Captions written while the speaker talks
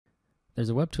There's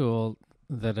a web tool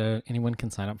that anyone can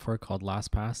sign up for called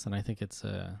Lastpass, and I think it's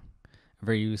a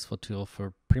very useful tool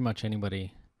for pretty much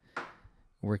anybody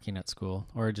working at school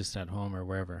or just at home or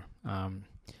wherever.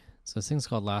 So this thing's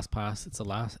called Lastpass.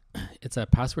 It's a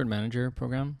password manager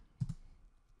program.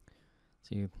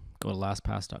 So you go to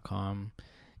lastpass.com,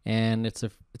 and it's a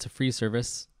free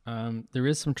service. There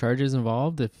is some charges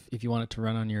involved if you want it to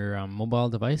run on your mobile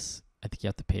device. I think you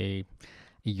have to pay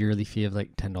a yearly fee of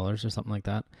like $10 or something like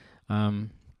that.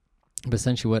 But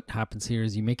essentially, what happens here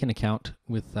is you make an account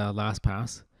with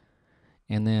LastPass,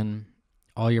 and then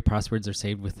all your passwords are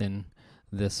saved within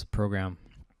this program.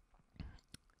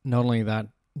 Not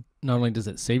only does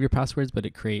it save your passwords, but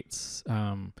it creates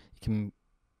it can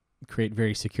create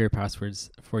very secure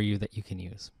passwords for you that you can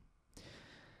use.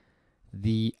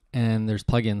 And there's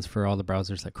plugins for all the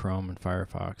browsers like Chrome and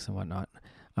Firefox and whatnot.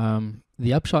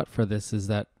 The upshot for this is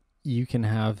that you can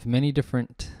have many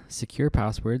different secure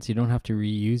passwords. You don't have to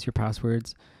reuse your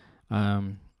passwords.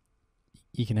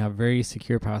 You can have very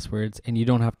secure passwords, and you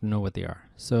don't have to know what they are.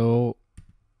 So,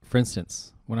 for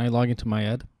instance, when I log into my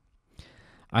ed,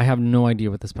 I have no idea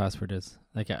what this password is.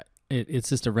 It's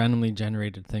just a randomly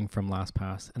generated thing from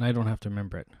LastPass, and I don't have to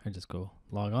remember it. I just go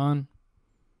log on,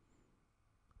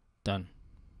 done.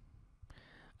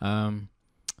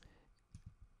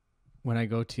 When I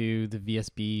go to the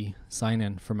VSB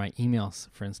sign-in for my emails,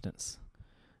 for instance,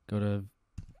 go to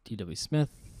DW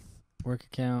Smith, work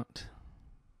account,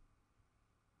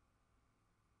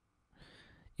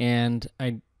 and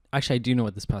I do know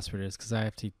what this password is because I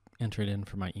have to enter it in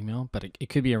for my email, but it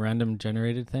could be a random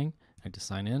generated thing. I just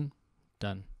sign in,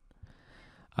 done.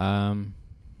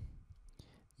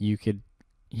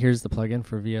 Here's the plugin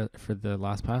for the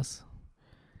LastPass.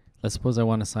 Let's suppose I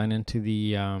want to sign into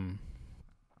the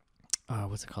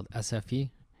what's it called, SFE.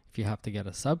 If you have to get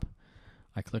a sub,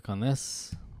 I click on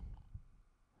this,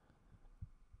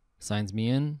 signs me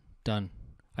in, done.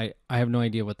 I have no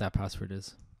idea what that password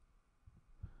is.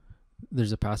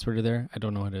 There's a password there. I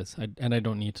don't know what it is, and I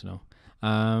don't need to know.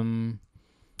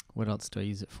 What else do I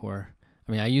use it for?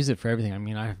 I mean, I use it for everything. I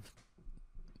mean,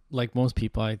 like most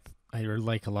people, or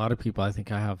like a lot of people, I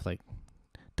think I have like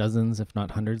dozens, if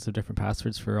not hundreds, of different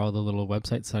passwords for all the little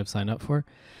websites that I've signed up for.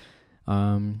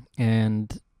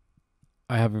 And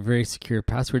I have a very secure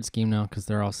password scheme now because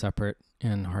they're all separate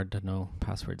and hard to know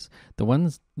passwords. The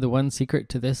one secret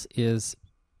to this is,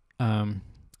 I mean,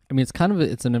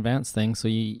 it's an advanced thing. So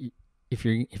if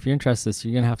you're interested, so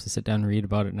you're gonna have to sit down and read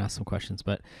about it and ask some questions.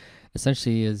 But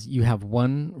essentially, is you have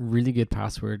one really good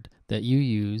password that you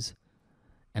use,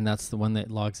 and that's the one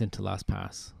that logs into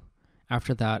LastPass.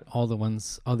 After that, all the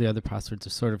other passwords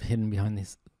are sort of hidden behind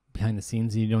the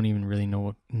scenes. You don't even really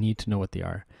need to know what they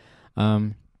are.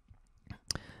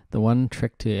 The one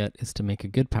trick to it is to make a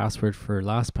good password for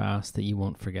LastPass that you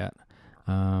won't forget.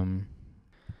 And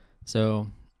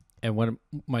what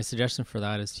my suggestion for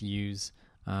that is to use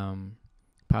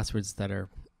passwords that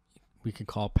we could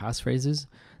call passphrases.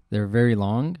 They're very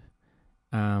long,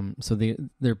 so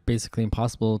they're basically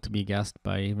impossible to be guessed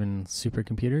by even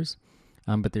supercomputers,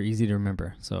 but they're easy to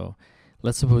remember. So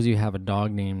let's suppose you have a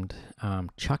dog named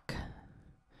Chuck.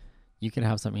 You could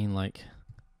have something like,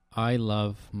 I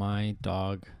love my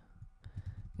dog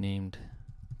named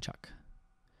Chuck.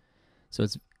 So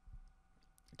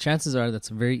chances are that's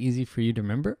very easy for you to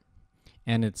remember,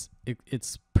 and it's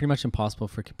pretty much impossible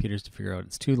for computers to figure out.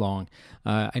 It's too long.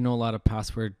 I know a lot of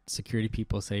password security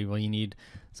people say, well, you need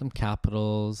some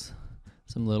capitals,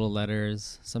 some little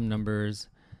letters, some numbers,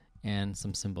 and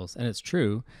some symbols. And it's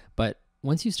true, but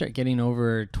once you start getting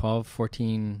over 12,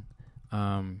 14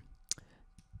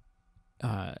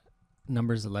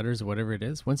 numbers of letters or whatever it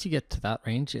is, once you get to that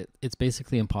range, it's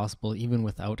basically impossible even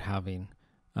without having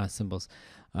symbols.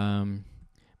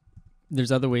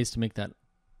 There's other ways to make that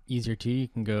easier too. You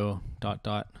can go ...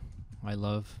 I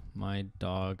love my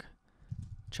dog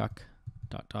Chuck ...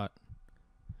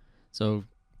 So,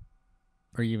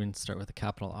 or you even start with a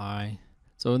capital I.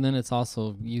 So, and then it's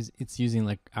also using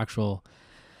like actual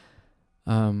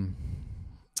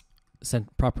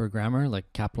proper grammar,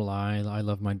 like capital I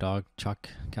love my dog Chuck,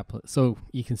 capital. So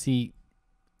you can see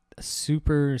a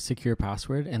super secure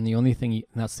password, and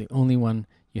that's the only one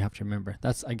you have to remember.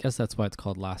 I guess that's why it's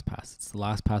called LastPass. It's the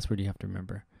last password you have to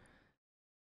remember.